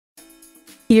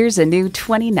Here's a new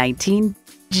 2019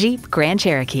 Jeep Grand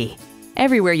Cherokee.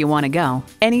 Everywhere you want to go,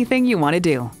 anything you want to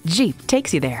do, Jeep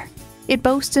takes you there. It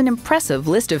boasts an impressive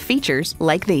list of features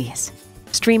like these: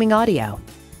 streaming audio,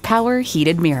 power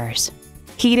heated mirrors,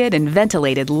 heated and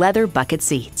ventilated leather bucket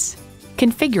seats,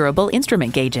 configurable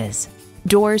instrument gauges,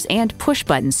 doors and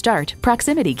push-button start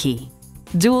proximity key,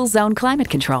 dual zone climate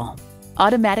control,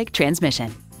 automatic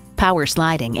transmission, power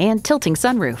sliding and tilting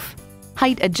sunroof,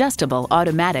 height adjustable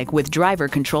automatic with driver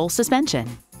control suspension,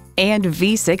 and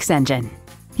V6 engine.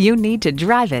 You need to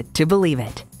drive it to believe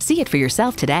it. See it for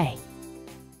yourself today.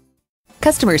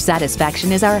 Customer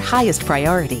satisfaction is our highest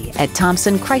priority at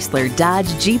Thomson Chrysler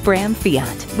Dodge Jeep Ram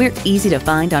Fiat. We're easy to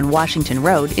find on Washington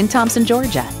Road in Thomson,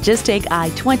 Georgia. Just take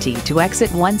I-20 to exit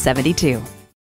 172.